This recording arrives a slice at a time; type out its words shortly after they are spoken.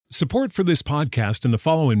Support for this podcast and the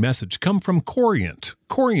following message come from Corient.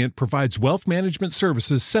 Corient provides wealth management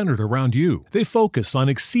services centered around you. They focus on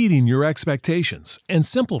exceeding your expectations and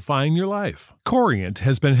simplifying your life. Corient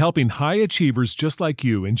has been helping high achievers just like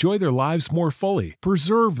you enjoy their lives more fully,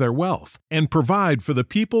 preserve their wealth, and provide for the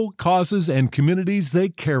people, causes, and communities they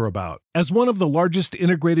care about. As one of the largest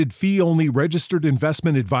integrated fee-only registered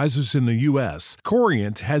investment advisors in the U.S.,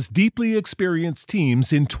 Corient has deeply experienced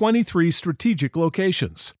teams in 23 strategic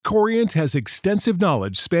locations. Corient has extensive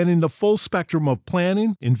knowledge spanning the full spectrum of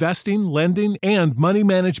planning, investing, lending, and money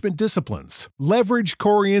management disciplines. Leverage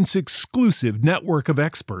Corient's exclusive network of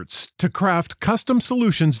experts to craft custom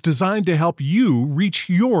solutions designed to help you reach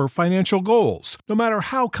your financial goals, no matter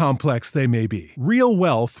how complex they may be. Real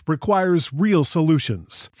wealth requires real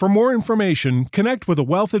solutions. For more information, connect with a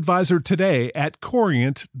wealth advisor today at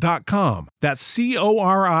Corient.com. That's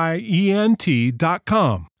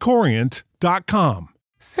Corient.com. Corient.com.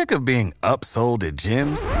 Sick of being upsold at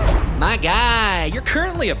gyms? My guy, you're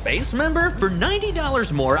currently a base member? For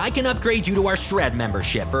 $90 more, I can upgrade you to our Shred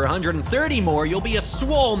membership. For $130 more, you'll be a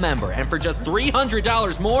Swole member. And for just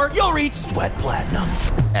 $300 more, you'll reach Sweat Platinum.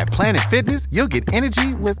 At Planet Fitness, you'll get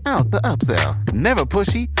energy without the upsell. Never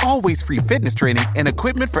pushy, always free fitness training and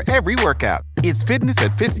equipment for every workout. It's fitness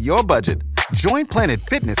that fits your budget. Join Planet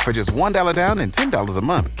Fitness for just $1 down and $10 a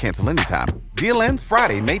month. Cancel anytime. Deal ends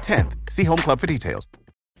Friday, May 10th. See Home Club for details.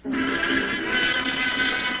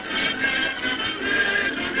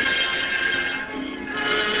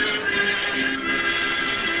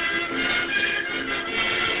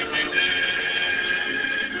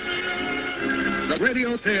 The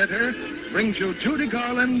Radio Theater brings you Judy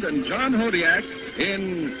Garland and John Hodiak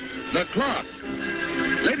in The Clock.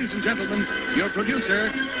 Ladies and gentlemen, your producer,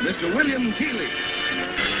 Mr. William Keighley.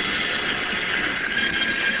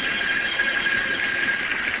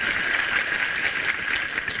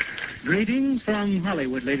 Greetings from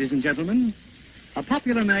Hollywood, ladies and gentlemen. A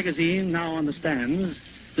popular magazine now on the stands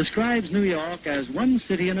describes New York as one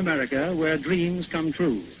city in America where dreams come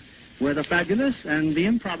true, where the fabulous and the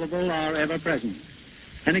improbable are ever present.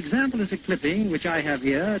 An example is a clipping which I have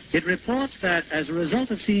here. It reports that as a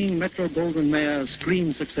result of seeing Metro-Goldwyn-Mayer's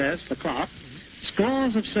screen success, The Clock,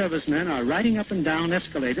 scores of servicemen are riding up and down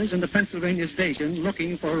escalators in the Pennsylvania station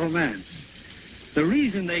looking for romance. The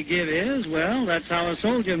reason they give is, well, that's how a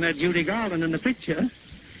soldier met Judy Garland in the picture.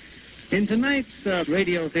 In tonight's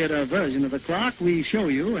Radio Theater version of The Clock, we show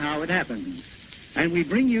you how it happened. And we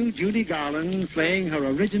bring you Judy Garland playing her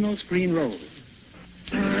original screen role.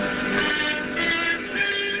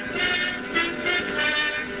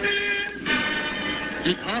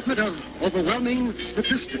 Department of Overwhelming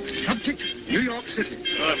Statistics. Subject, New York City.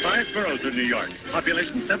 5 boroughs in New York.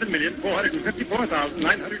 Population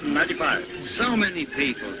 7,454,995. So many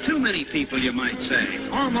people. Too many people, you might say.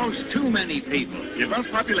 Almost too many people. The above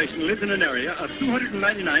population lives in an area of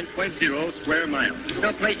 299.0 square miles.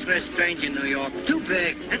 No place for a stranger in New York. Too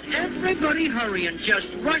big. And everybody hurrying. Just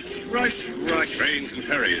rush, rush, rush. Trains and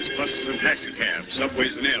ferries, buses and taxicabs,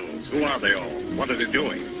 subways and L's. Who are they all? What are they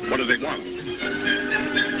doing? What do they want?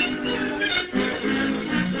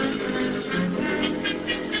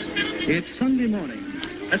 It's Sunday morning,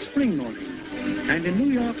 a spring morning, and in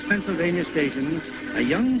New York's Pennsylvania station, a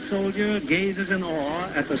young soldier gazes in awe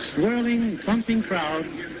at the swirling, thumping crowd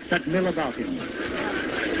that mill about him.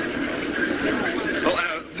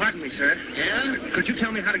 Pardon me, sir. Yeah? Could you tell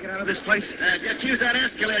me how to get out of this place? Just use that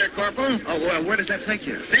escalator, Corporal. Oh, where does that take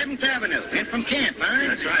you? 7th Avenue, in from camp, huh?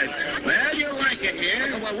 That's right. Well, you'll like it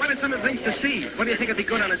here. Well, what are some of the things to see? What do you think would be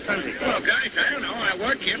good on a Sunday? Well, guys, I don't know. I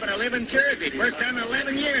work here, but I live in Jersey. First time in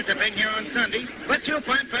 11 years I've been here on Sunday. But you'll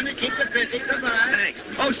find fun to keep it busy. Goodbye. Thanks.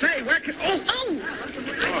 Oh, say, where can... Oh,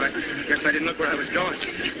 I guess I didn't look where I was going.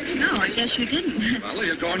 No, I guess you didn't. Well,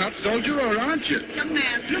 you're going up, soldier, or aren't you? Young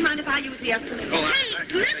man, do you mind if I use the escalator? Oh,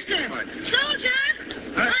 hey, mister! Soldier!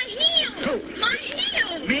 My heel! Who? My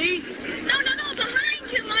heel! Me? No,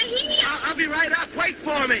 behind you, my heel! I'll be right up. Wait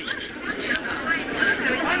for me.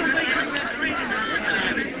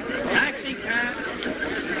 Taxi cab.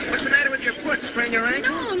 What's the matter with your foot? Sprain your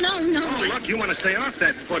ankle? No. Oh, look, you want to stay off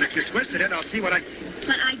that foot. If you twisted it, I'll see what I...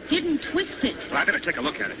 But I didn't twist it. Well, I better take a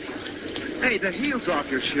look at it. Hey, the heel's off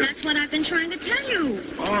your shoe. That's what I've been trying to tell you.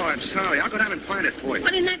 Oh, I'm sorry. I'll go down and find it for you.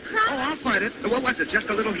 But in that Oh, crowd... I'll find it. What was it, just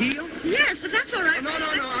a little heel? Yes, but that's all right.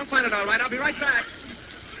 Oh, no. I'll find it all right. I'll be right back.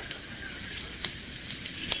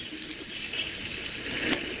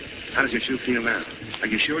 How does your shoe feel now? Are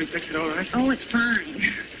you sure he fixed it all right? Oh, it's fine.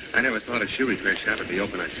 I never thought a shoe repair shop would be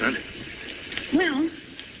open on Sunday. Well,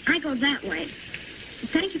 I go that way.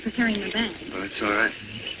 Thank you for carrying my bag. Oh, that's all right.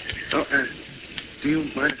 Oh, Do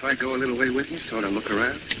you mind if I go a little way with you, sort of look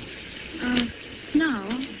around? No.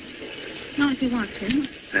 Not if you want to.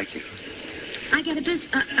 Thank you. I get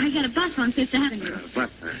a bus on Fifth Avenue. But,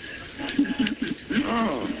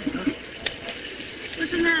 oh.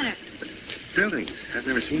 What's the matter? Buildings. I've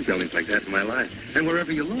never seen buildings like that in my life. And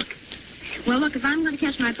wherever you look. Well, look, if I'm going to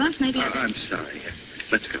catch my bus, maybe I'm sorry.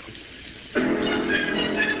 Let's go.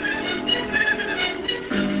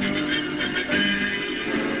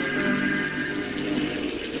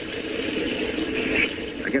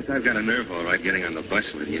 I guess I've got a nerve, all right, getting on the bus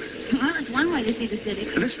with you. Well, it's one way to see the city.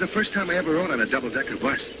 And this is the first time I ever rode on a double-decker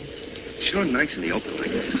bus. It's sure nice in the open like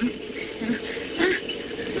this.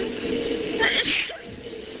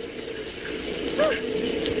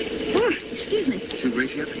 Excuse me. Too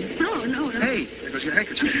greasy up here? Oh, no. Hey, there goes your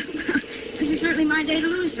handkerchief. This is certainly my day to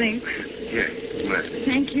lose things. Here, must.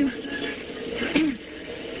 Thank you.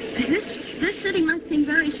 This city must seem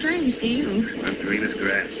very strange to you. I'm green as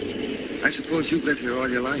grass. I suppose you've lived here all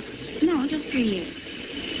your life. No, just 3 years.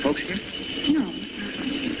 Folks here? No.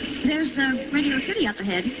 There's Radio City up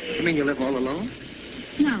ahead. You mean you live all alone?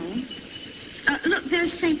 No. Look,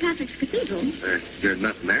 there's St. Patrick's Cathedral. You're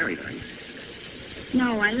not married, are you?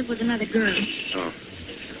 No, I live with another girl. Oh.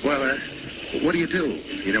 Well, what do you do,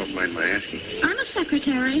 if you don't mind my asking? I'm a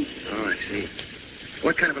secretary. Oh, I see.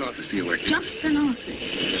 What kind of an office do you work in? Just an office.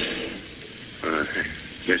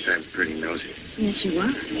 I guess I'm pretty nosy. Yes, you are.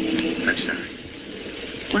 I'm sorry.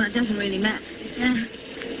 Well, it doesn't really matter.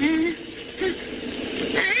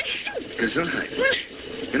 Gesundheit.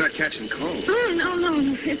 You're not catching cold. Oh, no.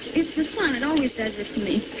 It's the sun. It always does this to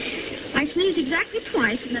me. I sneeze exactly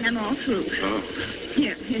twice, and then I'm all through. Oh.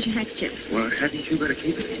 Here's your handkerchief. Well, hadn't you better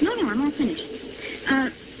keep it? No, I'm all finished.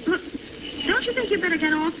 Look, don't you think you better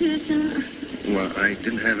get off here soon? Well, I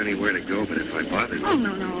didn't have anywhere to go, but if I bothered you... Oh,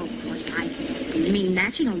 no, of course. I didn't mean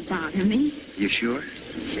that. You don't bother me. You sure?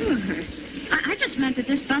 Sure. I just meant that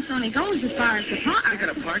this bus only goes as far as the park. I got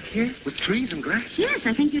a park here with trees and grass? Yes,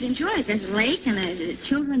 I think you'd enjoy it. There's a lake and a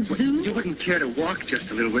children's zoo. You wouldn't care to walk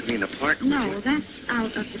just a little with me in the park, would No, you? that's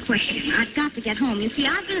out of the question. I've got to get home. You see,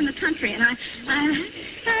 I've been in the country, and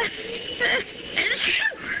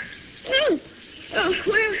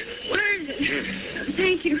where is it?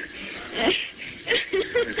 Thank you.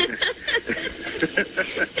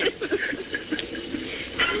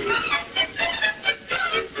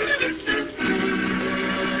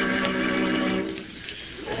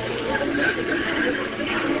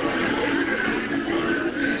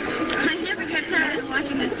 I never get tired of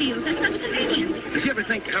watching the fields. They're such convenience. Did you ever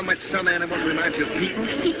think how much some animals remind you of people?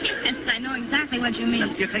 Yes, I know exactly what you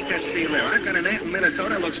mean. You take that seal there. I've got an aunt in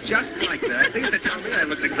Minnesota that looks just like that. They used to tell me that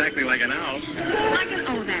looks exactly like an owl.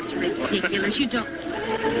 Oh, that's ridiculous. You don't.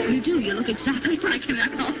 You do. You look exactly like an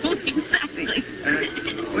owl. Exactly.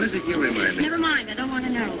 What is it you remind me? Never mind. I don't want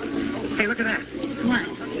to know. Hey, look at that. What?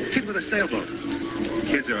 Kid with a sailboat.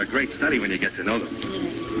 Kids are a great study when you get to know them.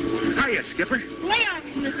 Hiya, Skipper. Lay off,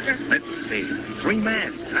 mister. Let's see. 3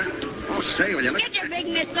 masts, huh? Oh, say, will you look... Get your big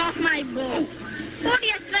mitts off my boat. Who do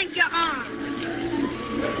you think you are?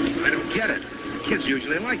 I don't get it. Kids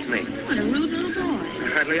usually like me. What a rude little boy.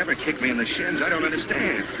 They hardly ever kick me in the shins. I don't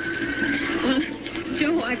understand. Well,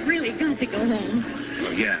 Joe, I've really got to go home.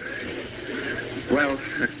 Oh, yeah. Well,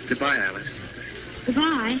 goodbye, Alice.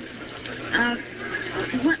 Goodbye.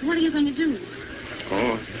 What are you going to do?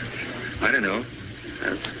 Oh, I don't know.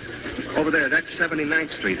 Over there, that's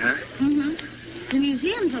 79th Street, huh? Mm-hmm. The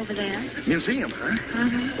museum's over there. Museum, huh?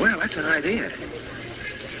 Uh-huh. Well, that's an idea.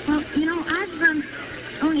 Well, you know, I've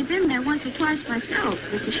only been there once or twice myself.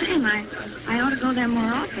 It's a shame. I ought to go there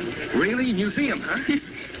more often. Really? Museum, huh?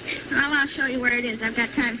 I'll show you where it is. I've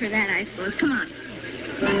got time for that, I suppose. Come on.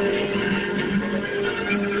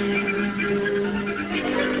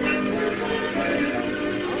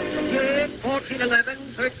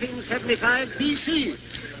 1411, 1375 B.C.,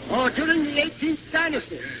 or during the 18th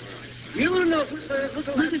dynasty. You will notice a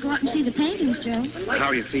little... We could go out and see the paintings, Joe. How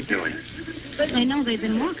are your feet doing? They know they've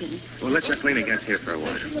been walking. Well, let's just lean against here for a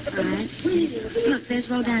while. All right. Look, there's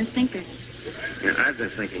Rodin's Thinker. Yeah, I've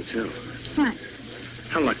been thinking, too. What?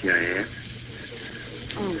 How lucky I am.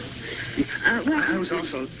 Oh. Well... I was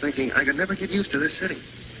also thinking I could never get used to this city.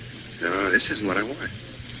 No, this isn't what I want.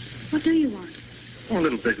 What do you want? Oh, a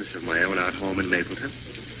little business of my own out home in Mapleton.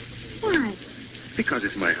 Why? Because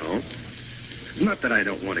it's my home. Not that I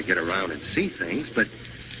don't want to get around and see things, but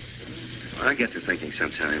I get to thinking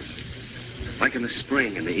sometimes. Like in the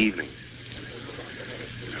spring in the evening.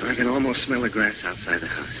 I can almost smell the grass outside the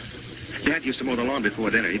house. Dad used to mow the lawn before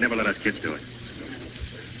dinner. He never let us kids do it.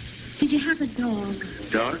 Did you have a dog?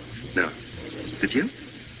 Dog? No. Did you?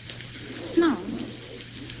 No.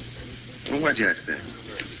 Well, why'd you ask that?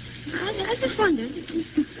 I just wondered.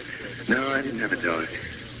 No, I didn't have a dog.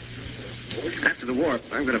 After the war,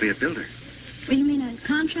 I'm going to be a builder. Well, you mean a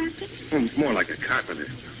contractor? Well, more like a carpenter.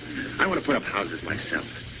 I want to put up houses myself.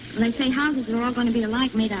 Well, they say houses are all going to be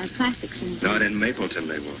alike, made out of plastics and... Not in Mapleton,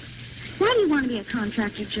 they won't. Why do you want to be a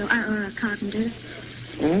contractor, Joe, or a carpenter?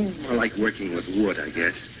 Oh, I like working with wood, I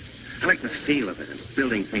guess. I like the feel of it and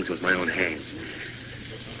building things with my own hands.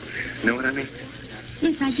 Know what I mean?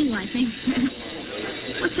 Yes, I do, I think.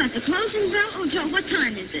 What's that, the closing bell? Oh, Joe, what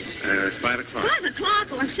time is it? 5 o'clock. 5 o'clock?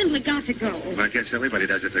 Oh, I've simply got to go. Well, I guess everybody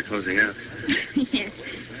does if they're closing out. Yes.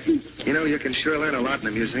 You know, you can sure learn a lot in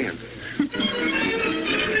a museum.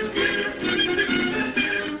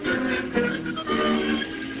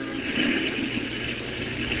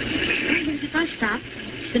 Here's the bus stop.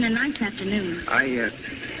 It's been a nice afternoon. I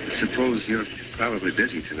suppose you're probably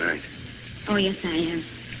busy tonight. Oh, yes, I am.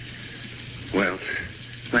 Well,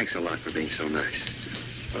 thanks a lot for being so nice.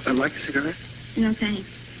 Like a cigarette? No, thanks.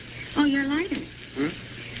 Oh, your lighter. Hmm?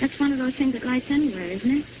 That's one of those things that lights anywhere, isn't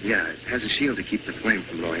it? Yeah, it has a shield to keep the flame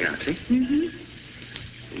from blowing out, see?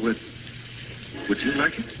 Mm-hmm. Would you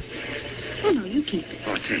like it? Oh, no, you keep it.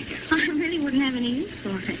 Oh, take it. I really wouldn't have any use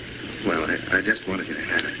for it. Well, I just wanted you to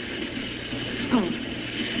have it. Oh.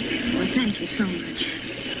 Well, thank you so much.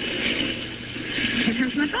 Here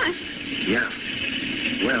comes my bus. Yeah.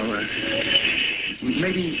 Well,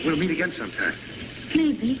 maybe we'll meet again sometime.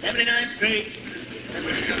 Maybe. 79th Street.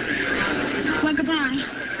 Well, goodbye.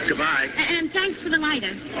 Goodbye. And thanks for the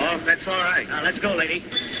lighter. Oh, that's all right. Let's go, lady.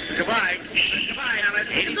 Goodbye. Goodbye, Alice.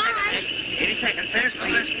 80 Goodbye. 80 seconds. There's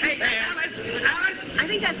Alice. Hey, Alice. Alice. I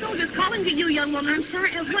think that soldier's calling to you, young woman. I'm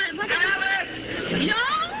sorry. What Alice. Joe?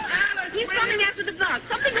 Alice. He's coming after the bus.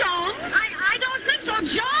 Something wrong? I don't think so,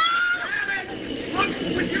 Joe. Alice. Look,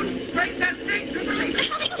 would you break that thing to me?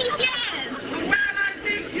 Yes. Where did I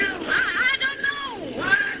meet you? I don't know.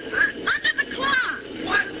 What? Under the clock.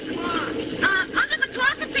 What clock? Under the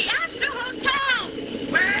clock at the Astor Hotel.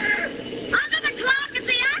 Where? Under the clock at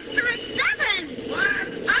the Astor at 7. What?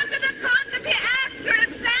 Under the clock at the Astor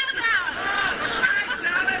at 7. Thanks,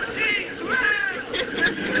 Alice. Geez,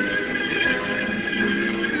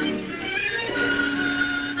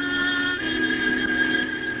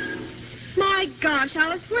 My gosh,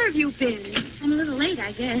 Alice, where have you been? I'm a little late,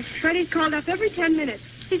 I guess. Freddie's called up every 10 minutes.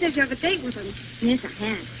 He says you have a date with him. Yes, I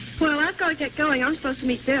have. Well, I've got to get going. I'm supposed to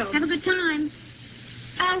meet Bill. Have a good time.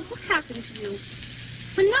 What happened to you?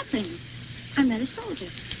 For nothing. I met a soldier.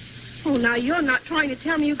 Oh, now you're not trying to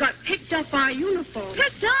tell me you got picked up by a uniform.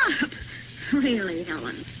 Picked up? Really,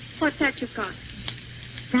 Helen? What's that you've got?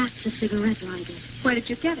 That's a cigarette lighter. Where did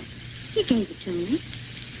you get it? He gave it to me.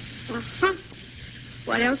 Uh-huh.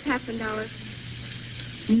 What else happened, Alice?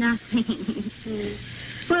 Nothing.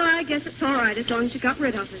 Well, I guess it's all right as long as you got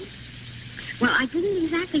rid of him. Well, I didn't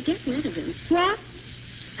exactly get rid of him. What?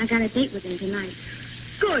 I got a date with him tonight.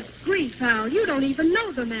 Good grief, Al. You don't even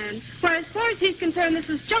know the man. Well, as far as he's concerned, this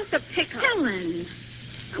is just a pickup. Helen,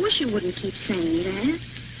 I wish you wouldn't keep saying that.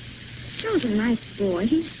 Joe's a nice boy.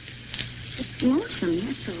 He's just lonesome,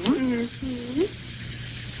 that's all. Mm-hmm.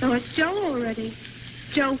 So it's Joe already.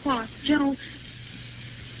 Joe what? Joe...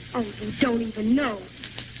 Oh, you don't even know.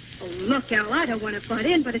 Oh, look, Al, I don't want to butt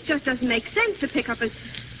in, but it just doesn't make sense to pick up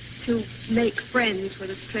to make friends with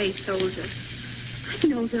a stray soldier. I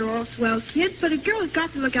know they're all swell kids, but a girl's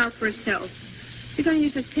got to look out for herself. You're going to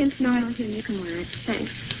use this pin now? Here, you can wear it.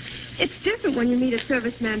 Thanks. It's different when you meet a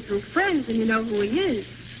serviceman through friends and you know who he is.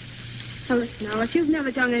 So listen, Alice, you've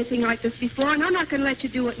never done anything like this before, and I'm not going to let you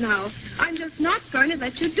do it now. I'm just not going to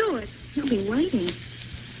let you do it. He'll be waiting.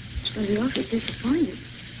 He's going to be awfully disappointed.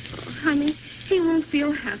 Oh, honey, he won't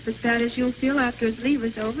feel half as bad as you'll feel after his leave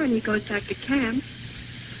is over and he goes back to camp.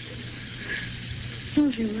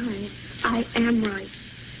 Suppose you're right. I am right.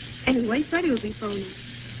 Anyway, Freddie will be phoning.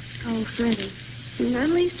 Oh, Freddie. And at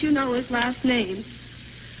least you know his last name.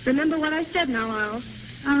 Remember what I said now, Al?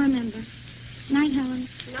 I'll remember. Night, Helen.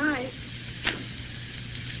 Night.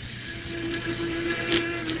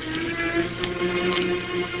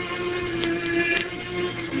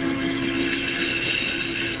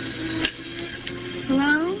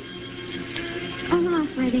 Hello? Oh, hello,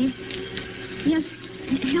 Freddie. Yes,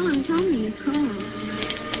 Helen told me you called.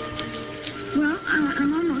 Well,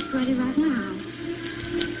 I'm almost ready right now.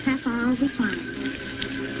 Half hour will be fine.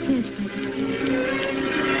 Yes, Freddie.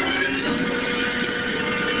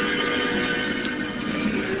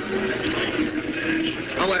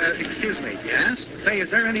 Oh, excuse me. Yes? Say, is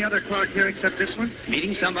there any other clock here except this one?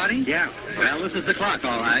 Meeting somebody? Yeah. Well, this is the clock,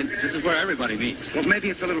 all right. This is where everybody meets. Well, maybe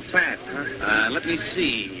it's a little fast, huh? Let me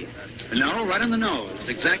see. No, right on the nose.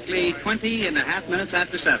 Exactly 20 and a half minutes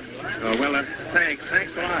after 7. Oh, well, thanks.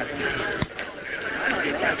 Thanks a lot.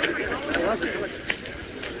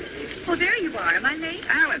 Oh, there you are. Am I late?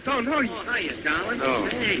 Alice, oh, no. Oh, hiya, darling. Oh,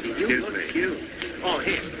 hey, you excuse look me. cute. Oh,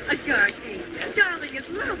 here. A gardenia. Darling, it's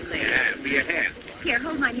lovely. Yeah, for your hair. Here,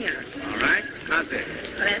 hold my mirror. All right. How's this?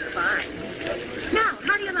 Oh, that's fine. Now,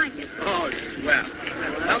 how do you like it? Oh, well.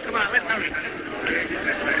 Oh, come on, let's hurry.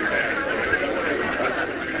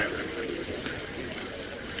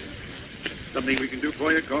 Something we can do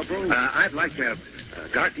for you, Corporal? I'd like a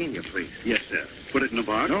gardenia, please. Yes, sir. Put it in a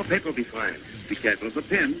box. No, paper will be fine. Be careful of the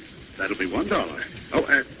pins. That'll be $1.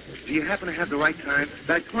 Oh, do you happen to have the right time?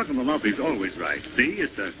 That clock in the lobby's always right. See,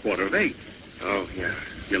 it's 7:45. Oh, yeah.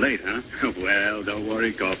 You're late, huh? Well, don't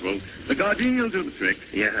worry, Corporal. The gardenia will do the trick.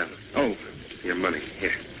 Yeah. Oh, your money.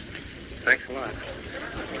 Here. Thanks a lot.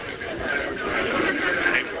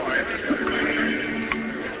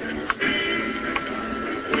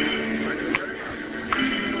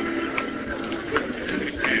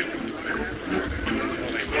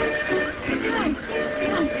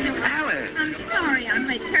 I'm sorry I'm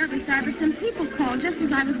late. Terribly sorry, but some people called just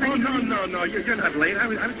as I was ready. Oh, no. You're not late. I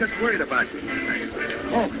was just worried about you.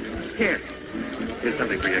 Oh, here. Here's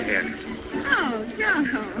something for your hair. Oh, Joe.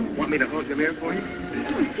 Want me to hold your mirror for you?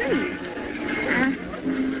 Oh, please.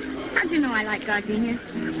 How'd you know I like gardenias?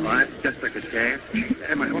 Oh, that's just like a chance.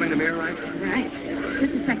 Am I holding the mirror right? Right.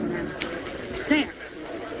 Just a second now. There.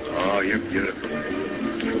 Oh, you're beautiful.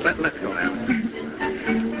 Let's go now.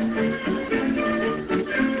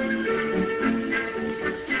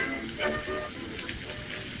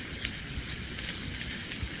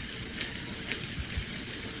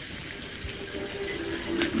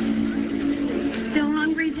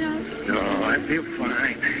 I feel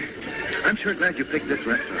fine. I'm sure glad you picked this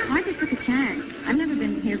restaurant. I just took a chance. I've never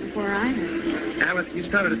been here before either. Alice, you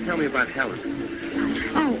started to tell me about Helen.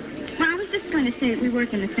 Oh, well, I was just going to say that we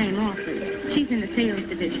work in the same office. She's in the sales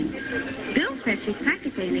division. Bill said she's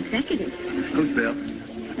practically an executive. Who's Bill?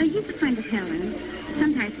 He's a friend of Helen's.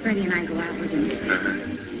 Sometimes Freddie and I go out with him.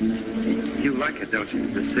 You like it, don't you?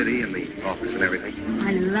 The city and the office and everything.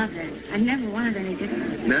 I love it. I've never wanted any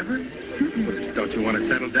different. Never? Mm-mm. Don't you want to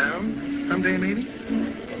settle down someday, maybe?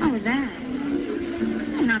 Oh, that?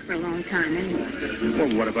 Well, not for a long time, anyway.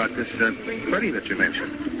 Well, what about this Freddie that you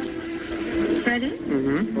mentioned? Freddie?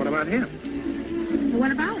 Mm-hmm. What about him?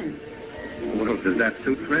 What about him? Well, does that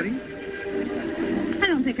suit Freddie? I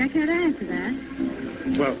don't think I care to answer that.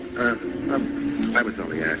 Well, I was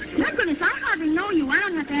only asking. My goodness, I hardly know you. I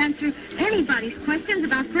don't have to answer anybody's questions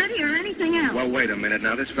about Freddie or anything else. Well, wait a minute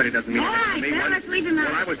now. This Freddie doesn't mean all right, anything to me. Well, let's leave him out.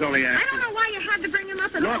 Well, I was only asking. I don't know why you had to bring him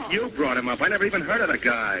up at all. Look, you brought him up. I never even heard of the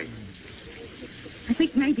guy. I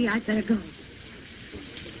think maybe I'd better go.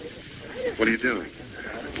 What are you doing?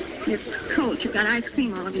 It's cold. You've got ice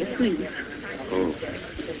cream all over your sleeves. Oh.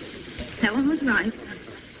 Helen was right.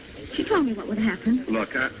 She told me what would happen.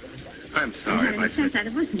 Look, I'm sorry. In a sense, I'd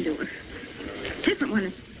have listened to her. Different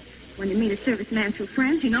when you meet a serviceman through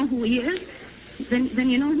friends, you know who he is. Then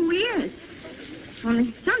you know who he is.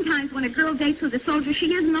 Only sometimes when a girl dates with a soldier, she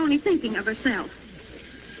isn't only thinking of herself.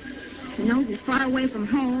 She knows he's far away from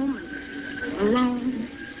home, and alone,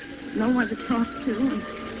 no one to talk to. And...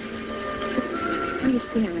 What are you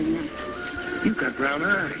staring at? You've got brown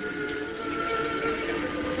eyes.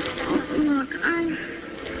 Oh, look, I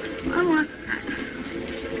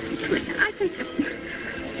think...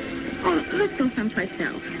 Oh, let's go someplace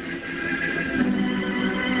else.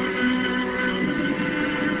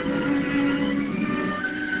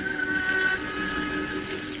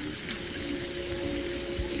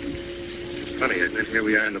 Funny, isn't it? Here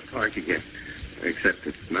we are in the park again. Except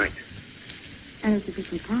it's night. And it's a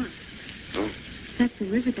different park. Oh? That's the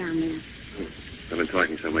river down there. I've been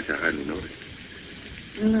talking so much I hardly noticed.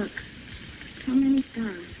 Look, so many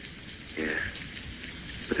stars. Yeah.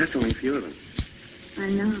 But that's only a few of them. I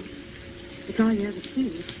know. It's all you ever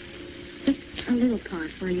see. Just a little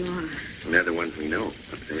part where you are. And they're the ones we know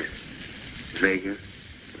up there. Vega,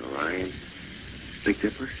 Orion, Big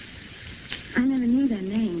Dipper. I never knew their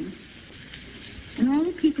names. And all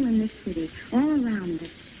the people in this city, all around us,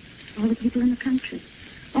 all the people in the country,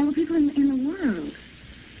 all the people in the world.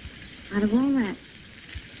 Out of all that,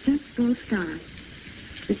 just those stars.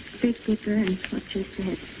 This Big Dipper and what you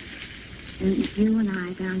said. And you and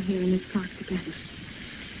I down here in this park together.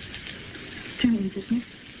 Strange, isn't it?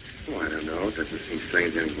 Oh, I don't know. It doesn't seem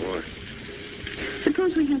strange anymore.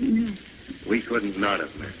 Suppose we hadn't met. We couldn't not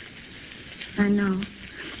have met. I know.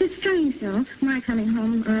 It's strange, though, my coming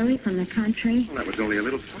home early from the country. Well, that was only a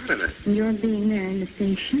little part of it. And your being there in the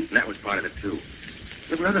station. And that was part of it, too.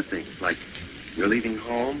 There were other things, like You're leaving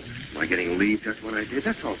home, my getting leave just when I did,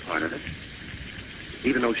 that's all part of it.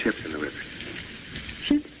 Even those ships in the river.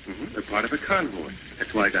 Ships? Mm-hmm. They're part of a convoy.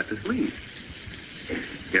 That's why I got this leave.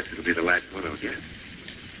 Guess it'll be the last one I'll get.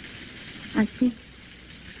 I see.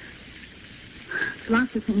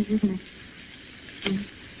 Lots of things, isn't it? And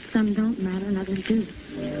some don't matter and others do.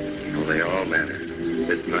 Oh, they all matter.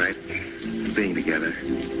 This night, being together.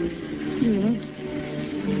 Yes.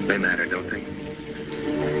 They matter, don't they?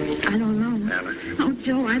 I don't know. Alice? Oh,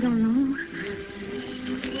 Joe, I don't know.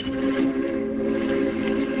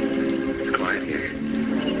 It's quiet here.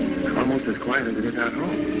 Almost as quiet as it is out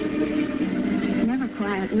home. Never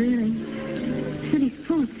quiet, really. City's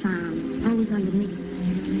full of sound, always underneath.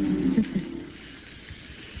 Listen.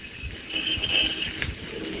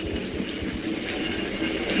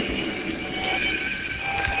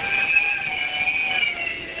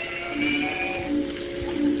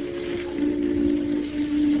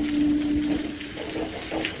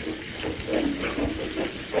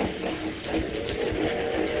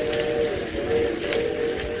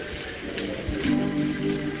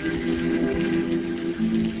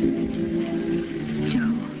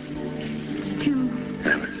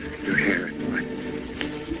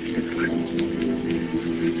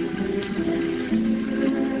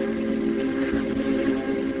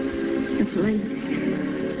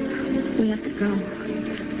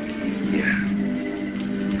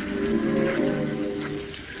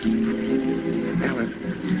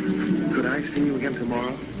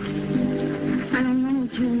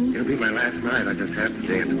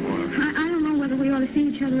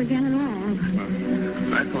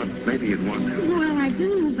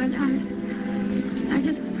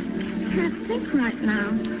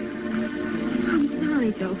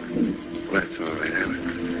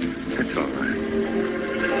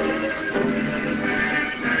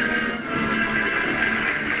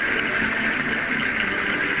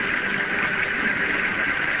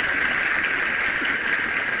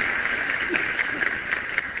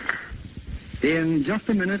 In just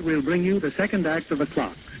a minute, we'll bring you the second act of The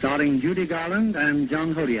Clock, starring Judy Garland and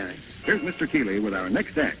John Hodiak. Here's Mr. Keeley with our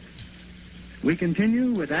next act. We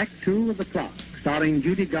continue with Act 2 of The Clock, starring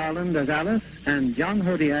Judy Garland as Alice and John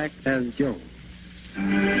Hodiak as Joe.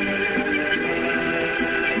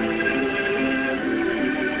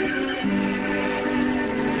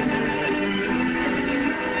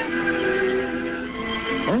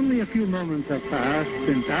 Only a few moments have passed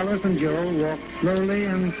since Alice and Joe walked slowly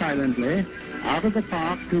and silently out of the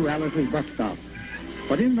park to Alice's bus stop.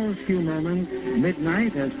 But in those few moments,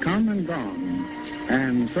 midnight has come and gone,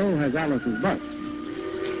 and so has Alice's bus.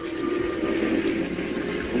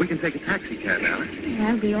 We can take a taxi cab, Alice.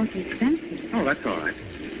 That'll be awfully expensive. Oh, that's all right.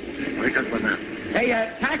 Well, here comes one now. Hey,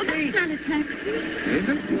 taxi! Oh, that's not a taxi. Is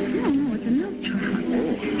it? No, it's a milk truck.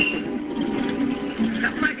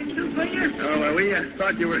 Something I can do for you? Oh, we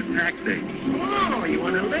thought you were a taxi. Oh, you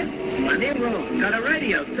want to lift? Plenty of room. Got a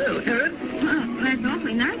radio, too. Hear it? Oh, that's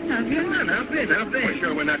awfully nice of you. Come on, how big? We're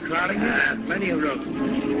sure we're not crowding you? Plenty of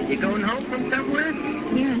room. You going home from somewhere?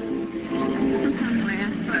 Yes. From somewhere.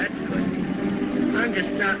 Oh, that's good. I'm just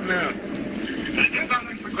starting out.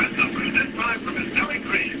 Request number. This time from Miss Nellie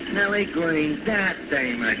Green. Nellie Green, that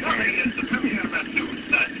dame, I Nellie think. is the premier masseuse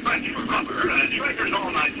that's French for rubber and Schrager's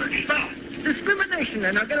all night turkey fast. Discrimination,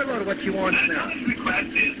 then. I'll get a load of what she wants now. Nellie's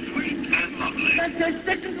request is sweet and lovely. That's a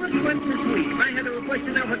second request this week. I had a request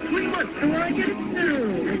now for 3 months. Do I get it? No,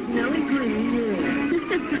 it's Nellie Green,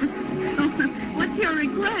 Oh, what's your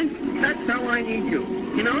request? That's how I need you.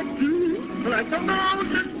 You know? Mm-hmm. Like the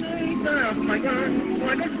mountains need the fire,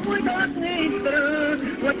 like a sweet dog needs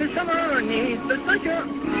the, what the summer needs the sunshine.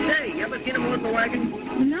 Hey, you ever seen a motor wagon?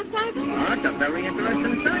 Milk wagon? Oh, it's a very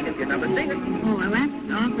interesting sight if you've never seen it. Oh, well, that's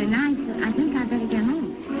awfully nice, but I think I'd better get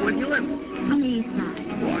home. Where do you live? On the east side.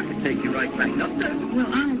 Oh, I can take you right back up there. Well,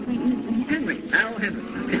 honestly, Mr. Henry, Al Henry.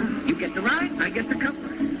 Okay. You get the ride, I get the comfort.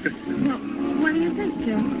 Well, what do you think,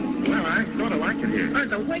 Joe? Well, I sort of like it here.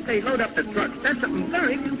 The way they load up the trucks, that's something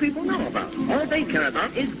very few people know about. All they care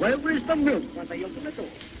about is where is the milk when they open the door.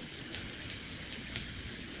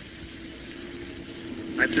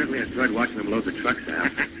 I certainly enjoyed watching them load the trucks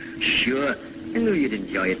out. Sure. I knew you'd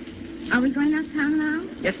enjoy it. Are we going uptown now?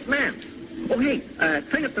 Yes, ma'am. Oh, hey,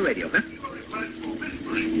 turn up the radio, huh?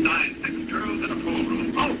 Whispering, 9, 6 girls in a pool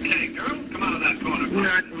room. Okay, girls, come out of that corner.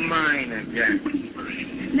 Not mine again.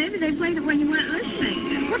 Maybe they played it when you weren't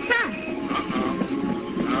listening. What's that?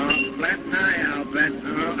 Oh, flat tire, I'll bet.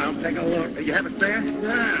 I'll take a look. You have it there?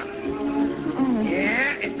 Yeah. Oh.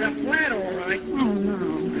 Yeah, it's a flat, all right. Oh,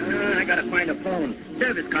 no. I gotta find a phone.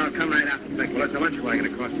 Service car will come right out and Well, it's a lunch wagon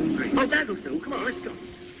across the street. Oh, that'll do. Come on, let's go.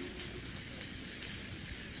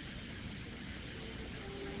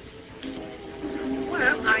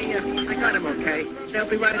 Okay, they'll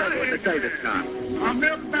be right over with the service car. A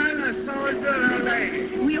milk dinosaur is a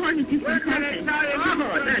lady. We ordered you some coffee.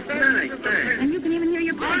 Oh, that's nice, thanks. And you can even hear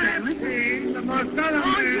your program. I see the most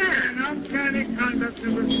unamazing, uncanny conduct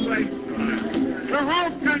in this place. The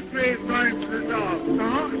whole country is going to the dog.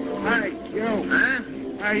 Hey, you. Huh?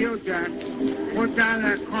 Hey, you, Jack. Put down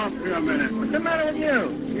that coffee a minute. What's the matter with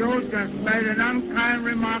you? You just made an unkind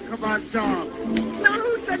remark about dogs. Now,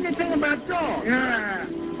 who said anything about dogs? Yeah.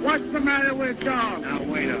 What's the matter with dogs? Now,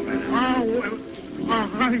 wait a minute.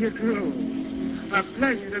 How do you do? A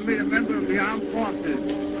pleasure to meet a member of the armed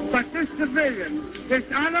forces. But this civilian, this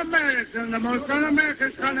un-American, the most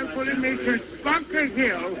un-American kind of putting me since Bunker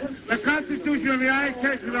Hill, the Constitution of the United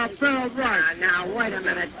States is our Bill of Rights. Now, wait a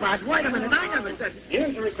minute, Bud. Wait a minute. I never said...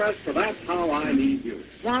 Here's a request for That's How I Need You.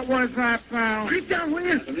 What was that, pal? Keep down with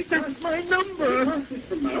you. That's my number. This is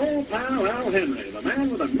from my old pal, Al Henry, the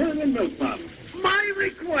man with a million milk bottles. My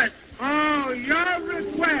request. Oh, your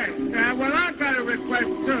request. Well, I got a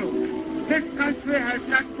request, too. This country has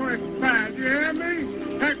got to expand. You hear me?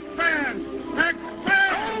 Expand!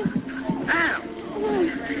 Expand! Al. Oh,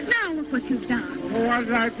 now look what you've done. Well, what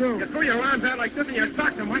did I do? You threw your arms out like this in your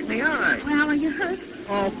socks and wiped me eye. Well, are you hurt?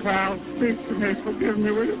 Oh, pal, speak to me. Forgive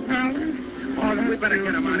me, will you, pal? Oh, We better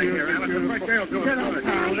get him out of here, Alice. The first they'll do Get it. up,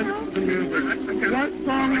 pal. Listen to the music. One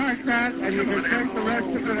song like that, and you can take the rest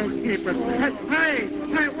of it and keep it. Hey,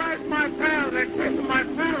 where's my pal? They're taking my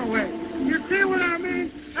pal away. You see what I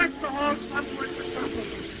mean? That's the whole subject.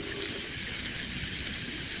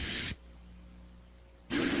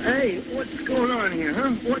 Hey, what's going on here,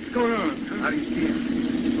 huh? What's going on? How do you feel?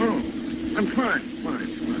 Oh, I'm fine.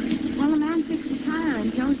 Well, the man fixed the tire,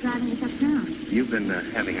 and Joe's driving us uptown. You've been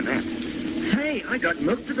having a nap. Hey, I got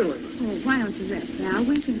milk to deliver. Oh, why don't you rest, Al?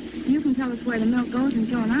 You can tell us where the milk goes, and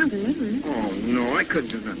Joe and I'll deliver it. Oh, no, I couldn't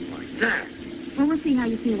do nothing like that. Well, we'll see how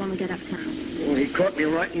you feel when we get uptown. Oh, he caught me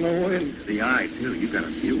right in the wind. The eye, too. You got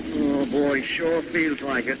a few. Oh, boy, sure feels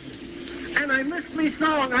like it. And I missed me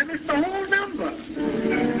song. I missed the whole number.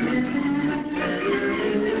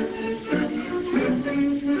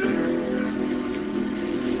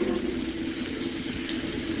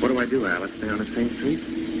 What do I do, Alice? Stay on the same street?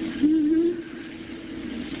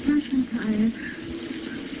 Gosh, I'm tired.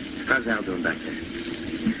 How's Al doing back there?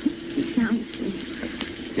 He sounds sick.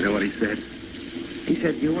 You know what he said? He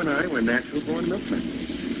said you and I were natural-born milkmen.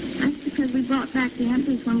 That's because we brought back the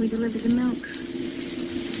empties when we delivered the milk.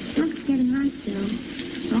 Milk's getting light still.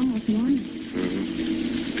 It's almost morning.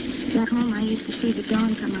 Mm-hmm. Back home, I used to see the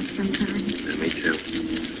dawn come up sometimes. Yeah, me too.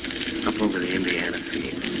 Up over the Indiana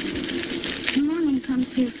field. The morning comes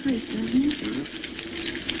here first, doesn't it? Mm-hmm.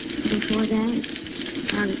 Before that,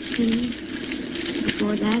 out at sea.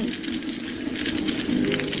 Before that,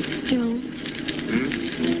 Joe. Hmm?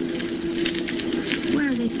 Where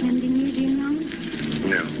are they sending you, do you know?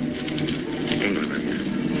 No. England, I guess.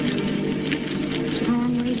 It's a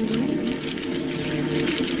long way to go.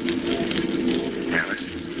 Alice?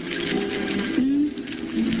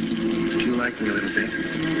 Would you like me a little bit?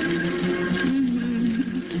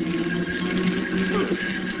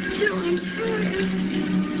 Joe, I'm tired.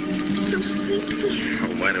 So sleepy.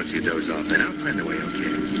 Oh, why don't you doze off? Then I'll find a way,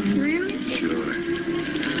 okay? Really? Sure.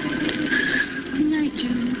 Good night,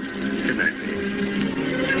 Joe. Good night, baby.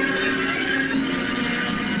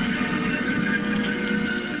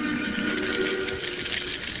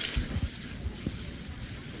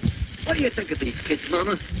 What do you think of these kids,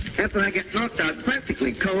 Mama? After I get knocked out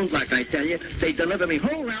practically cold, like I tell you, they deliver me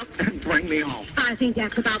whole out and bring me home. I think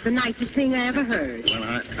that's about the nicest thing I ever heard.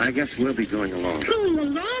 Well, I guess we'll be going along. Going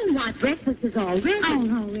along? What? Breakfast is all ready. Oh,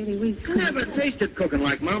 no, really, we couldn't. Never tasted cooking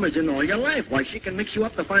like Mama's in all your life. Why, she can mix you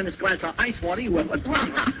up the finest glass of ice water you ever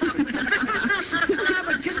drunk. But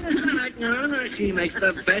kidding aside, no, she makes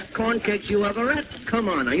the best corn cakes you ever ate. Come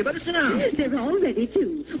on, now, you better sit down. They're all ready,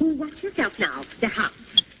 too. Oh, watch yourself now. The house.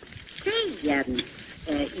 Say,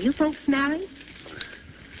 you folks married?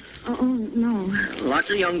 Oh, no. Lots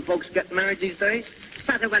of young folks getting married these days.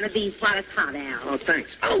 Another one of these while it's hot, Al. Oh, thanks.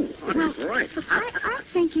 Oh, that's right. I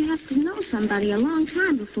think you have to know somebody a long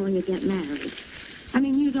time before you get married. I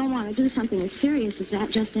mean, you don't want to do something as serious as that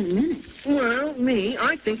just in a minute. Well,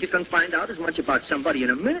 I think you can find out as much about somebody in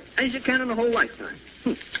a minute as you can in a whole lifetime.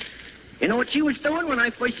 You know what she was doing when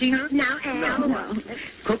I first seen her? Now, Al. No.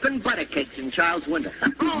 Cooking butter cakes in Charles Winter.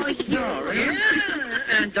 Oh, sure. Yeah.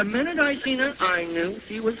 And the minute I seen her, I knew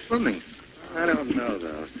she was for me. I don't know,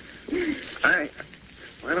 though. I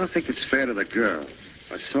don't think it's fair to the girl,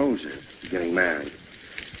 a soldier, getting married.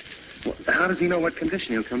 Well, how does he know what condition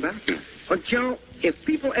he'll come back in? But, Joe, if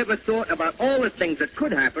people ever thought about all the things that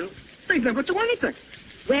could happen, they'd never do anything.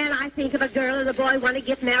 Well, I think if a girl and a boy want to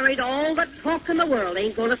get married, all the talk in the world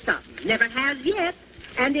ain't going to stop them. Never has yet.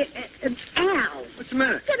 And Al. What's the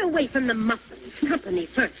matter? Get away from the muffins. Company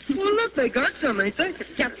first. Well, look, they got some, ain't they? Just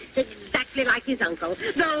exactly like his uncle.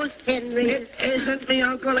 Those Henrys. It isn't me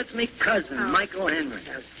uncle, it's me cousin, Michael Henry.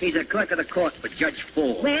 He's a clerk of the court for Judge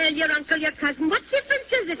Ford. Well, your uncle, your cousin, what difference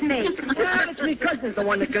does it make? Well, it's me cousin's the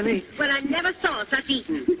one that can eat. Well, I never saw such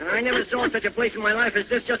eating. And I never saw such a place in my life as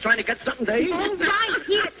this, just trying to get something to eat. All right,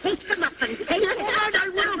 here, take the muffins. Take All right, I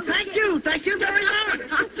will. Thank you. Thank you very much.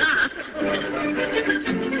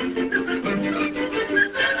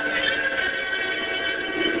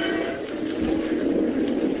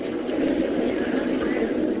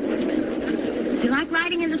 You like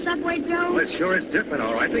riding in the subway, Joe? Well, it sure is different,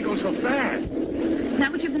 all right. They go so fast. Is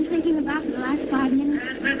that what you've been thinking about for the last 5 minutes?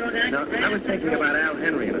 No, I was thinking about Al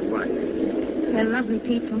Henry and his wife. They're lovely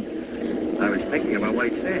people. I was thinking about what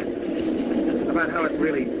he said. About how it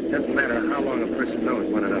really doesn't matter how long a person knows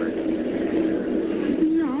one another.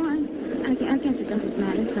 No, I guess it doesn't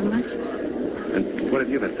matter so much. And what have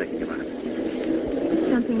you been thinking about?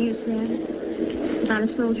 Something you said about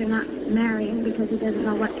a soldier not marrying because he doesn't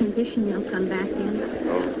know what condition he'll come back in.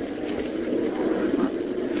 Oh.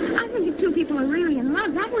 I think if two people are really in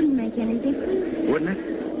love, that wouldn't make any difference. Wouldn't it?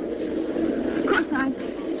 Of course,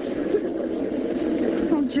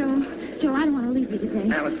 Oh, Joe, I don't want to leave you today.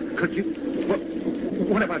 Alice, could you...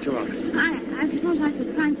 What about your office? I suppose I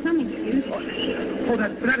could find some excuse. Oh,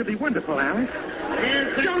 that'd be wonderful, Alice.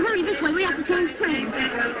 Joe, hurry this way. We have to change trains.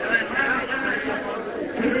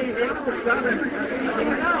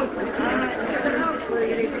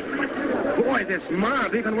 Boy, this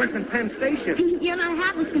mob, even worse than Penn Station. You're not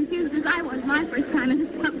half as confused as I was my first time in the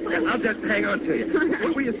subway. I'll just hang on to you.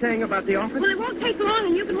 What were you saying about the office? Well, it won't take long,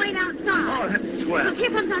 and you can wait outside. Oh, that's swell. Look, here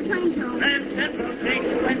comes our train, Joe. Central takes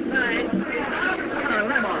west side.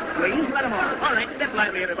 Let him off, please. Let him off. All right, step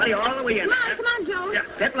lively, everybody, all the way in. Come on, Joe. Yeah,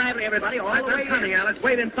 step lively, everybody, all the way I'm coming, in. Alice.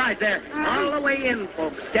 Wait inside there. All the way in,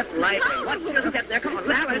 folks. Step lively. No. Watch the step there. Come on,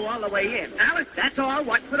 let's go all the way in. Alice, that's all.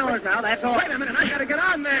 Watch the doors now. That's all. Wait a minute. I gotta get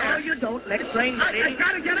on there. No, you don't. Next train. I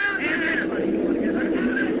gotta get on there.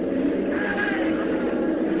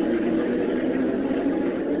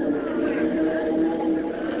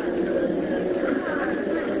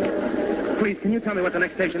 Please, can you tell me what the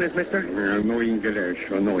next station is, mister? No English.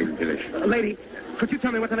 Lady, could you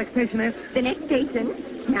tell me what the next station is? The next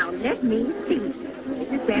station? Now, let me see. This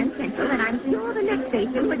is Grand Central, and I'm sure the next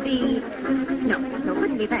station would be... No, it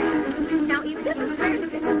wouldn't be that. Now, if this is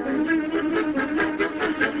Grand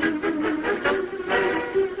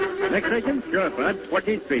Next station? Sure, Bud.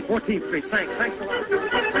 14th Street. 14th Street. Thanks a lot.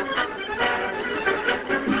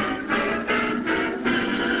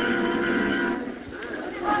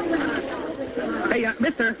 Hey,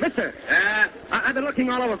 mister. I've been looking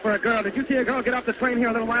all over for a girl. Did you see a girl get off the train here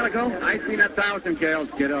a little while ago? I seen 1,000 girls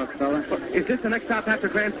get off, fella. Is this the next stop after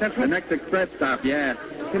Grand Central? The next express stop, yeah.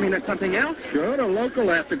 You mean there's something else? Sure, the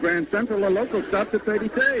local after Grand Central. The local stops at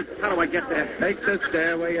 36. How do I get there? Take the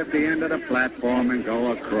stairway at the end of the platform and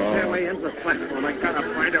go across. Stairway into the platform. I gotta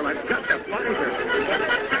find her. I've got to find her.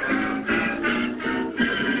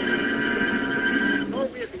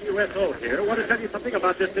 USO here. Want to tell you something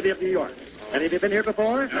about this city of New York. Any of you been here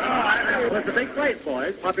before? No. Well, it's a big place,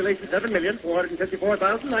 boys. Population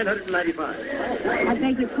 7,454,995. I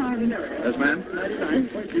beg your pardon. Yes, ma'am?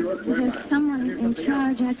 Is there someone in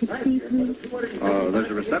charge I could speak with? Oh,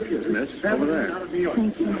 there's a receptionist, miss, over there.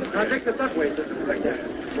 Thank you. Now, take the subway system right there.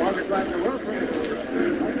 Longest ride in the world.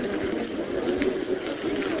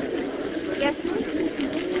 Yes,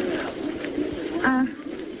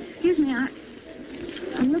 excuse me,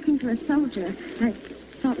 I'm looking for a soldier. I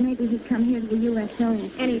thought maybe he'd come here to the USO.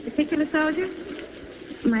 Any particular soldier?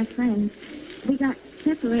 My friend. We got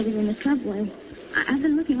separated in the subway. I've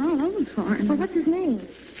been looking all over for him. Well, what's his name?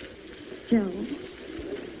 Joe.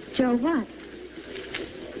 Joe what?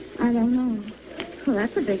 I don't know. Well,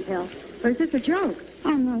 that's a big help. Or is this a joke?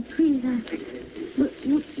 Oh, no, please.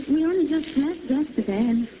 We only just met yesterday,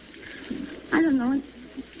 and I don't know. It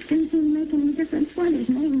didn't seem to make any difference what his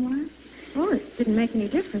name was. Oh, it didn't make any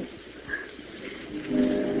difference. I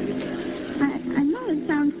know it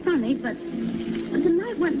sounds funny, but the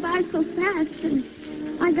night went by so fast, and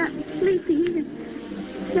I got sleepy,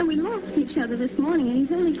 so we lost each other this morning, and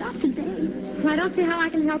he's only got today. Well, I don't see how I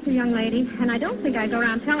can help you, young lady, and I don't think I'd go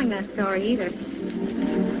around telling that story either.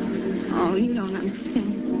 Oh, you don't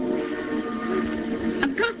understand.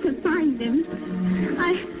 I've got to find him.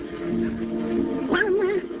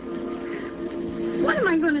 What am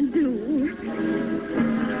I going to do?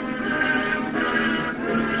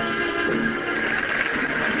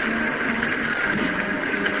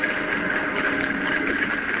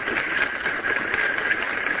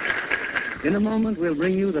 In a moment, we'll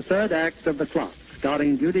bring you the third act of The Clock,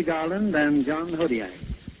 starring Judy Garland and John Hodiak.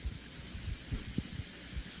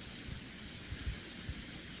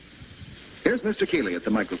 Here's Mr. Keeley at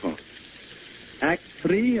the microphone. Act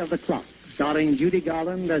 3 of The Clock, starring Judy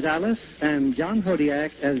Garland as Alice and John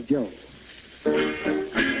Hodiak as Joe.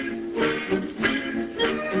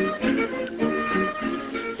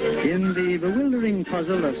 In the bewildering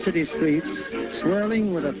puzzle of city streets,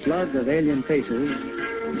 swirling with a flood of alien faces,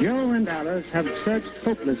 Joe and Alice have searched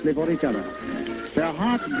hopelessly for each other. Their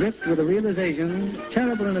hearts drift with the realization,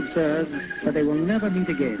 terrible and absurd, that they will never meet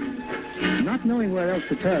again. Not knowing where else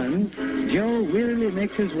to turn, Joe wearily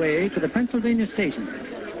makes his way to the Pennsylvania station.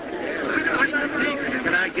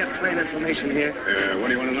 Can I get train information here? What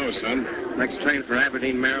do you want to know, son? Next train for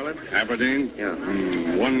Aberdeen, Maryland? Aberdeen? Yeah.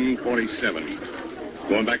 147.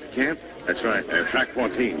 Going back to camp? That's right. Track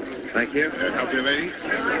 14. Thank you. Help you, lady?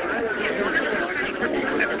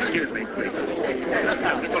 Excuse me, please.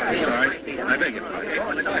 Sorry. I beg your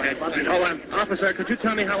pardon. Go ahead. Oh, officer, could you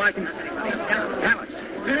tell me how I can... Alice.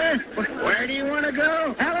 Where do you want to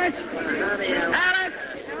go? Alice! Alice!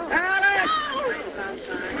 Alice!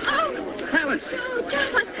 Oh, Alice! oh,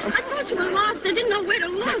 John, I thought you were lost. I didn't know where to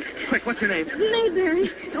look. Quick, what's your name?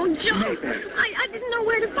 Mayberry. Oh, Joe. Mayberry. I didn't know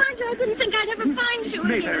where to find you. I didn't think I'd ever find you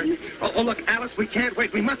Mayberry. again. Oh, look, Alice, we can't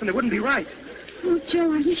wait. We mustn't. It wouldn't be right. Oh,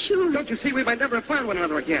 Joe, are you sure? Don't you see? We might never have found one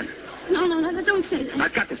another again. No, don't say that.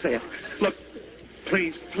 I've got to say it. Look,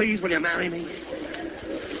 please, will you marry me?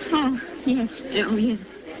 Oh, yes, Joe, yes.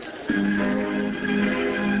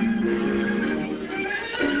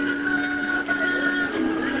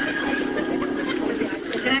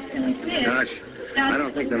 Gosh, I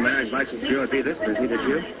don't think the marriage license bureau would be this busy, did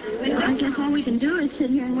you? I guess all we can do is sit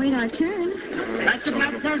here and wait our turn. Got your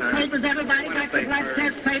blood test papers, everybody? Got your blood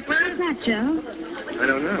test papers? What's that, Joe? I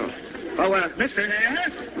don't know. Oh, mister.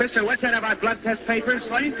 Yes? Mister, what's that about blood test papers?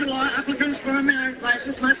 According to law, applicants for a marriage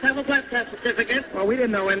license must have a blood test certificate. Well, we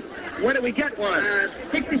didn't know when. Where did we get one?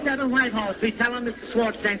 67 Whitehall Street. Tell them Mr.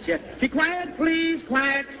 Schwartz sent you. Be quiet, please,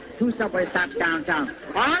 quiet. 2 subway stops downtown.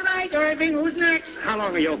 All right, Irving, who's next? How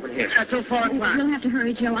long are you open here? Till 4 o'clock. You'll have to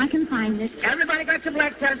hurry, Joe. I can find it. Everybody got your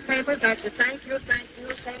blood test papers? Thank you.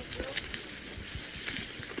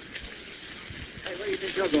 Hey, where do you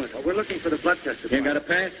think you're going? Oh, we're looking for the blood test. You got a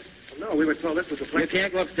pass? No, we were told this was the place. You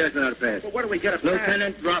can't go upstairs without a pass. Well, where do we get a pass?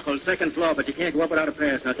 Lieutenant Ruffles, 2nd floor, but you can't go up without a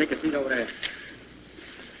pass. Now take a seat over there.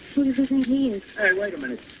 Who does he think he is? Hey, wait a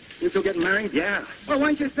minute. You two getting married? Yeah. Well,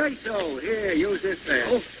 why don't you say so? Here, use this pass.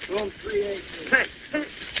 Oh. Room 318. Hey.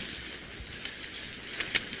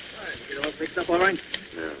 Get all fixed up all right?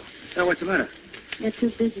 No. Now, what's the matter? They're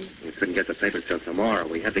too busy. We couldn't get the papers till tomorrow.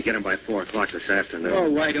 We had to get them by 4 o'clock this afternoon. Oh,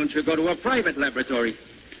 why don't you go to a private laboratory?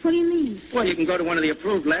 What do you mean? Well, you can go to one of the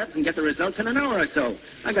approved labs and get the results in an hour or so.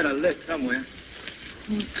 I got a list somewhere.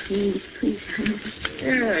 Oh, please.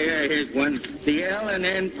 Yeah, here's one. The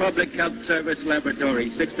L&N Public Health Service Laboratory,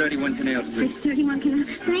 631 Canal Street. 631 Canal.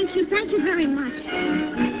 Thank you very much.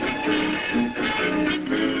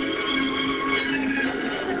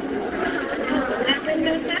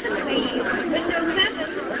 Window 7, please. Window 7.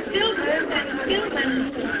 Silvers and Gilman.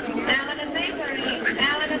 Allen and Mayberry.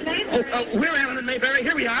 Oh, we're Allen and Mayberry.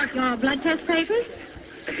 Here we are. Your blood test papers?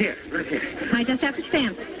 Here, right here. I just have to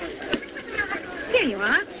stamp it. Here you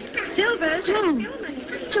are. Silvers.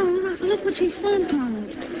 Joe, look what she stamped on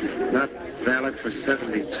it. Not valid for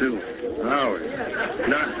 72 hours.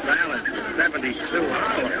 Not valid for 72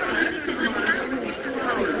 hours.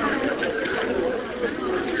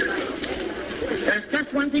 There's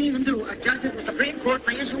just one thing you can do. A judge of the Supreme Court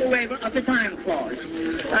may issue a waiver of the time clause.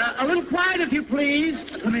 A little quiet, if you please,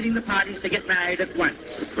 permitting the parties to get married at once.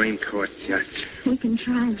 Supreme Court judge. We can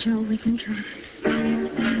try, Joe. We can try.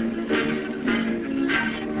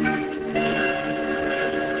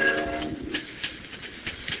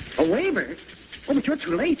 A waiver? Oh, but you're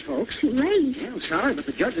too late, folks. Too late? Yeah, I'm sorry, but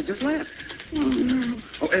the judge had just left. Oh, no.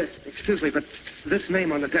 Oh, excuse me, but this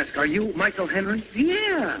name on the desk, are you Michael Henry?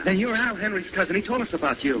 Yeah. Then you're Al Henry's cousin. He told us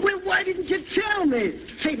about you. Well, why didn't you tell me?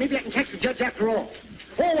 Say, maybe I can catch the judge after all.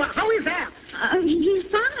 Oh, how is that? He's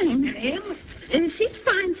fine. And him? She's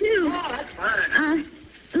fine, too. Oh, that's fine.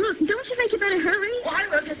 Look, don't you think you better hurry? Why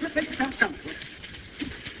don't you think something?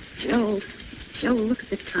 Joe, look at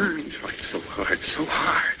the time. Tried so hard, so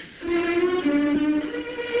hard.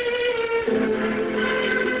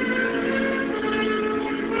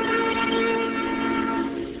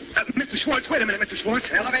 Mr. Schwartz, wait a minute, Mr. Schwartz.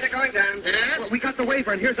 Elevator going down. Well, we got the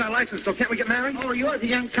waiver, and here's our license, so can't we get married? Oh, you're the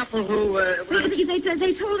young couple who,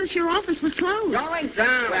 They told us your office was closed. Going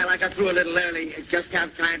down. Well, I got through a little early. Just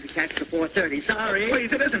have time to catch the 4:30. Sorry.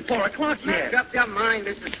 Please, it isn't 4 o'clock yet. Make up your mind,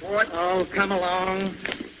 Mr. Schwartz. Oh, come along.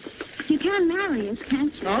 You can marry us,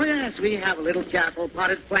 can't you? Oh, yes, we have a little chapel,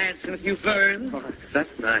 potted plants, and a few ferns. Oh, that's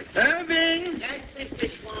nice. Irving! Yes, Mr.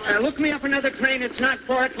 Schwartz. Look me up another train. It's not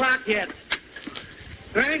 4 o'clock yet.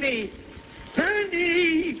 Bernie!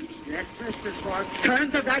 Bernie! Yes, Mr. Schwartz.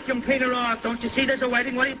 Turn the vacuum cleaner off. Don't you see there's a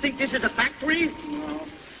wedding? What do you think, this is a factory? No.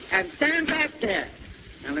 And stand back there.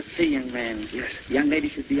 Now, let's see, young man. Yes. The young lady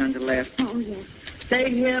should be on the left. Oh, yes. Stay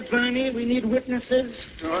here, Bernie. We need witnesses.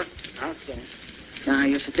 Sure. I'll stay. Now,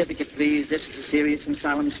 your certificate, please. This is a serious and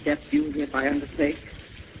solemn step you hereby undertake.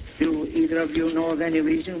 Do either of you know of any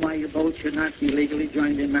reason why you both should not be legally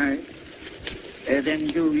joined in marriage?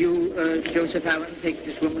 Then do you, Joseph Allen, take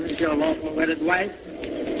this woman as your lawful wedded wife?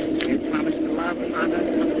 You promise to love, honor,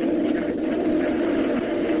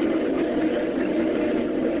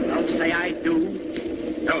 Don't say I do.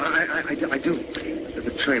 No, I do. There's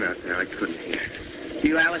a train out there. I couldn't hear. Do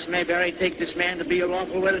you, Alice Mayberry, take this man to be your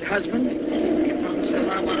lawful wedded husband? You promise to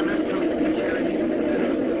love, honor,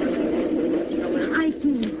 I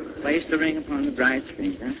do. Place the ring upon the bride's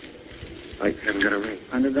finger. I haven't got a ring.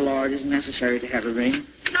 Under the law, it isn't necessary to have a ring.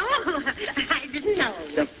 No, I didn't know.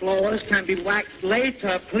 The floors can be waxed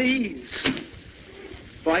later, please.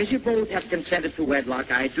 Boys, you both have consented to wedlock.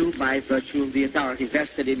 I do, by virtue of the authority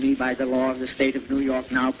vested in me by the law of the state of New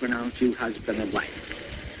York, now pronounce you husband and wife.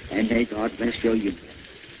 And may God bless your union.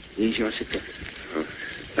 Here's your certificate. Oh,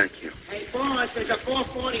 thank you. Hey, boss, there's a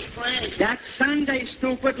 4:40 train. That's Sunday,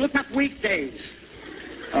 stupid. Look up weekdays.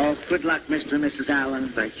 Oh, good luck, Mr. and Mrs.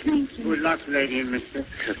 Allen. Thank you. Thank you. Good luck, lady and mister.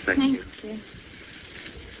 Thank you.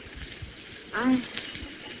 I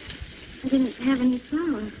didn't have any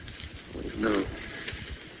flowers. No,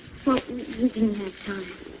 Well, we didn't have time.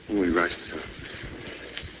 we rushed so.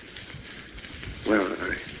 Well,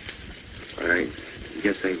 I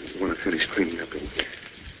guess they want to finish cleaning up in here.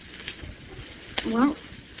 Well,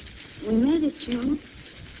 we made it, Joe.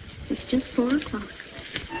 It's just 4 o'clock.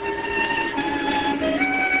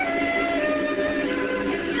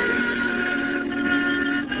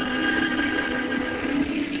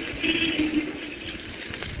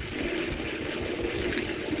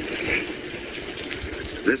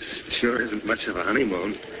 This sure isn't much of a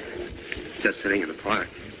honeymoon. Just sitting in the park.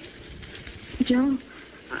 Joe,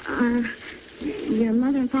 are your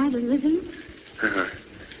mother and father living?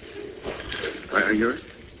 Are yours?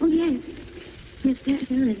 Oh, yes. Yes,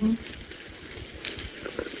 they're living.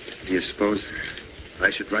 Do you suppose I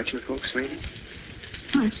should write your folks, maybe?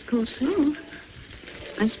 Oh, I suppose so.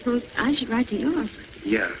 I suppose I should write to yours.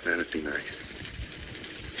 Yeah, that'd be nice.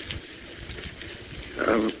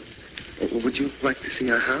 Would you like to see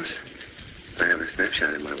our house? I have a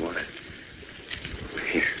snapshot in my wallet.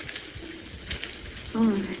 Here.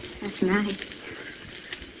 Oh, that's nice.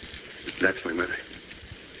 That's my mother.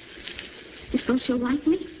 You suppose she'll like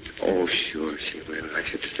me? Oh, sure she will. I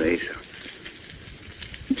should say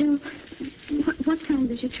so. Joe, what time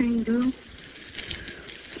does your train go?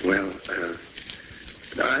 Well,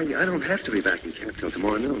 I don't have to be back in camp till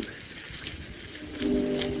tomorrow noon.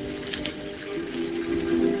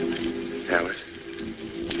 Alice?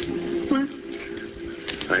 What?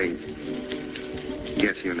 I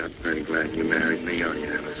guess you're not very glad you married me, are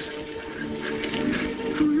you, Alice?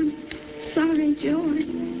 Oh, I'm sorry, Joe.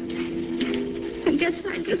 I guess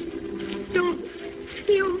I just don't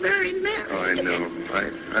feel very married. Oh, I know.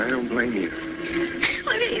 I don't blame you.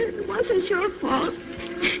 I mean, it wasn't your fault.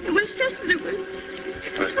 It was just that it was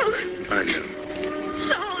I know.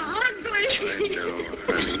 so ugly. I know,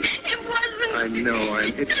 honey. It wasn't. I know.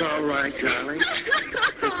 It's all right, darling.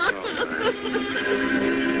 It's all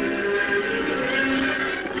right.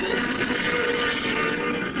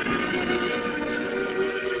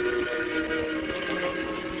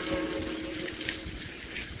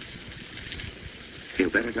 Feel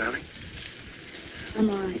better, darling? I'm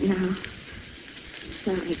all right now.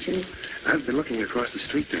 Sorry, Joe. I've been looking across the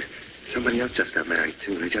street there. Somebody else just got married,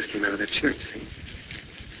 too. They just came out of that church, see?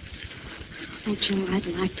 Oh, Joe, I'd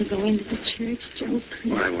like to go into the church, Joe,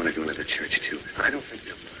 please. Well, I want to go into the church, too. I don't think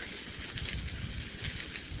they'll mind.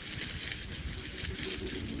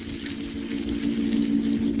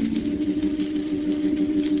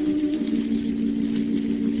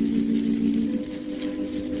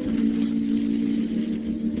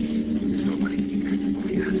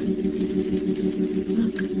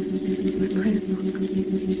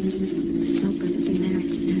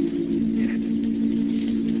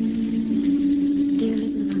 Dearly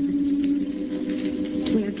beloved,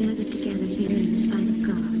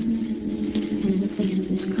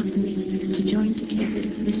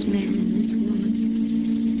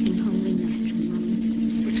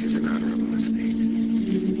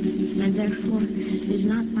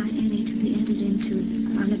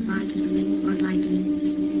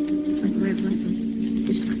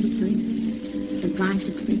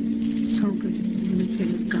 advisedly, soberly, in the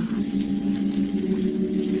fear of God.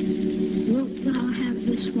 Wilt thou have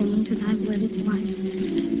this woman to thy wedded wife?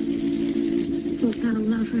 Wilt thou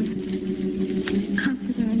love her,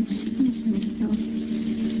 comfort her in sickness and in health,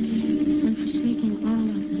 and forsaking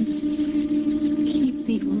all others, keep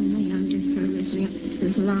thee only under her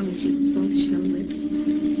as long as you both shall live?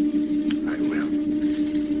 I will.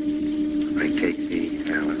 I take thee,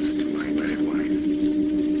 Alice, to my wedded wife,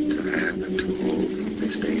 to have and to hold from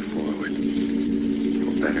this day forward,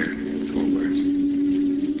 for better and for worse,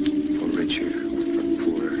 for richer or for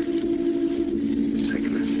poorer, in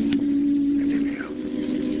sickness and in health,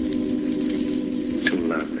 to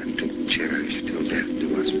love and to cherish till death do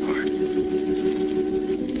us part.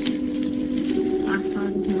 Our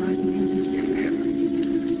Father who art in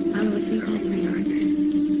heaven, hallowed be thy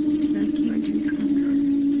name. Thy kingdom come,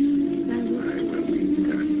 thy will be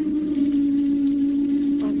done.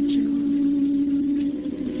 Oh, Joe,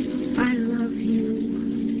 I love you.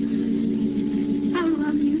 I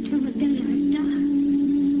love you till the day I die.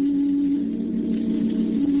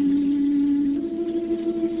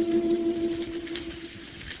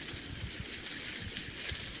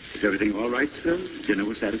 Is everything all right, sir? Dinner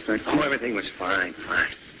was satisfactory? Oh, everything was fine.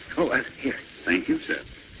 Oh, here. Thank you, sir.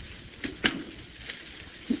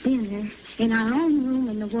 Dinner in our own room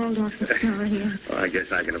in the Waldorf Astoria. Well, I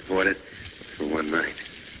guess I can afford it for one night.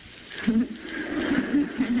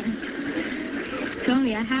 It's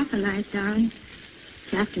only a half a night, darling.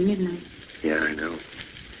 It's after midnight. Yeah, I know.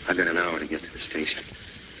 I've got an hour to get to the station.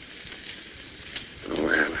 Oh,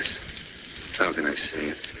 Alice. How can I say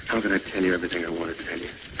it? How can I tell you everything I want to tell you?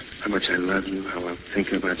 How much I love you, how I'm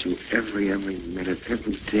thinking about you every minute,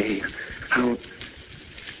 every day. How...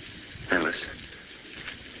 Alice,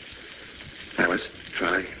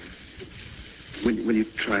 try. Will you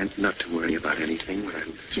try not to worry about anything when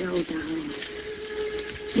I'm... Joe, darling.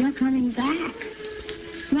 You're coming back.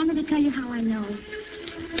 You want me to tell you how I know?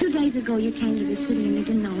 2 days ago, you came to the city and you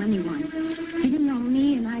didn't know anyone. You didn't know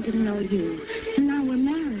me and I didn't know you. And now we're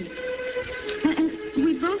married. And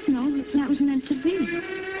we both know that was meant to be.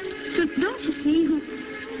 So don't you see,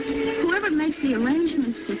 whoever makes the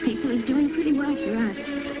arrangements for people is doing pretty well for us.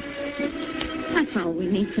 That's all we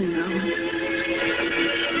need to know.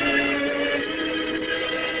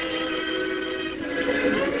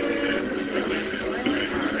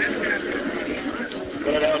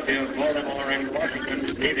 Philadelphia, Baltimore, and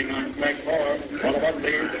Washington leaving on track 4. All of us,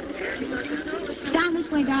 please. Down this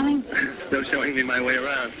way, darling. Still showing me my way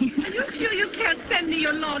around. Are you sure you can't send me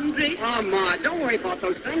your laundry? Oh, Ma, don't worry about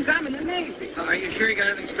those things. I'm in the Navy. Are you sure you got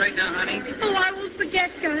everything straight now, honey? Oh, I won't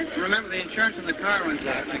forget, Gus. Remember, the insurance on the car runs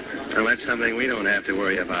out. Well, that's something we don't have to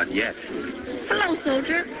worry about yet. Hello,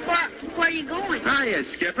 soldier. Where are you going? Hiya,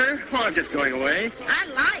 Skipper. Oh, I'm just going away. I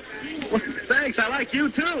like you. Well, thanks, I like you,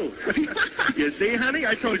 too. You see, honey,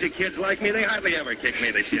 I told you kids like me, they hardly ever kick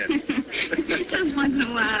me to shit. Just once in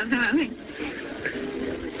a while, darling.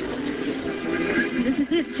 This is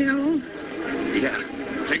it, Joe. Yeah.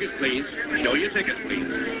 Tickets, please. Show your tickets, please.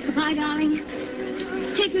 Goodbye, darling.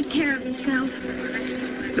 Take good care of yourself.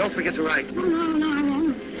 Don't forget to write. Oh, no, I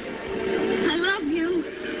won't. I love you.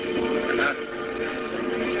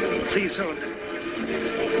 See you soon.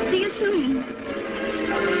 See you soon.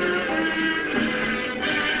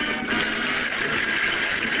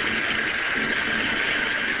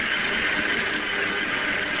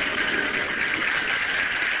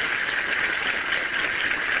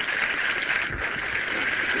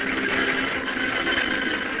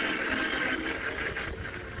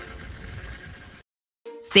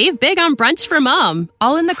 Save big on brunch for mom,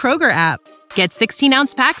 all in the Kroger app. Get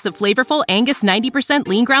 16-ounce packs of flavorful Angus 90%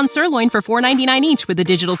 lean ground sirloin for $4.99 each with a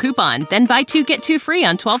digital coupon. Then buy 2, get 2 free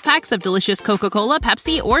on 12 packs of delicious Coca-Cola,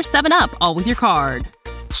 Pepsi, or 7-Up, all with your card.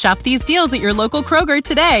 Shop these deals at your local Kroger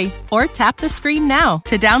today, or tap the screen now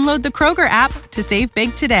to download the Kroger app to save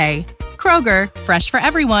big today. Kroger, fresh for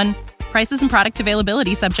everyone. Prices and product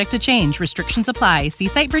availability subject to change. Restrictions apply. See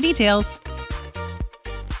site for details.